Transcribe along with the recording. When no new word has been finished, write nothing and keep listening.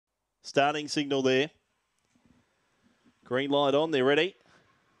Starting signal there. Green light on, they're ready.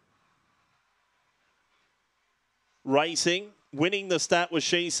 Racing. Winning the start was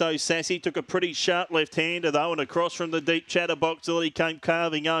She So Sassy. Took a pretty sharp left-hander, though, and across from the deep chatterbox till he came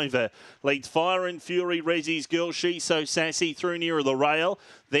carving over. Leads Fire and Fury, Reggie's Girl, She So Sassy through nearer the rail.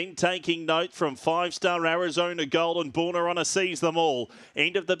 Then taking note from 5-star Arizona Golden, Borner on a sees them all.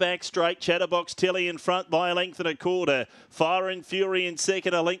 End of the back straight, Chatterbox Tilly in front by a length and a quarter. Fire and Fury in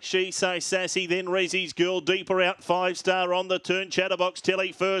second, a length She So Sassy, then Reggie's Girl deeper out, 5-star on the turn. Chatterbox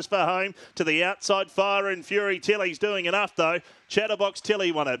Tilly first for home to the outside. Fire and Fury, Tilly's doing enough though. Chatterbox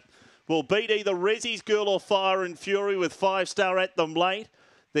Tilly won it. Will beat either Reggie's Girl or Fire and Fury with 5-star at them late.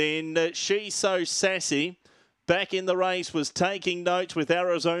 Then She So Sassy. Back in the race was Taking Notes with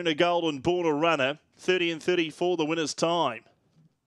Arizona Golden, Born a Runner. 30 and 34 the winner's time.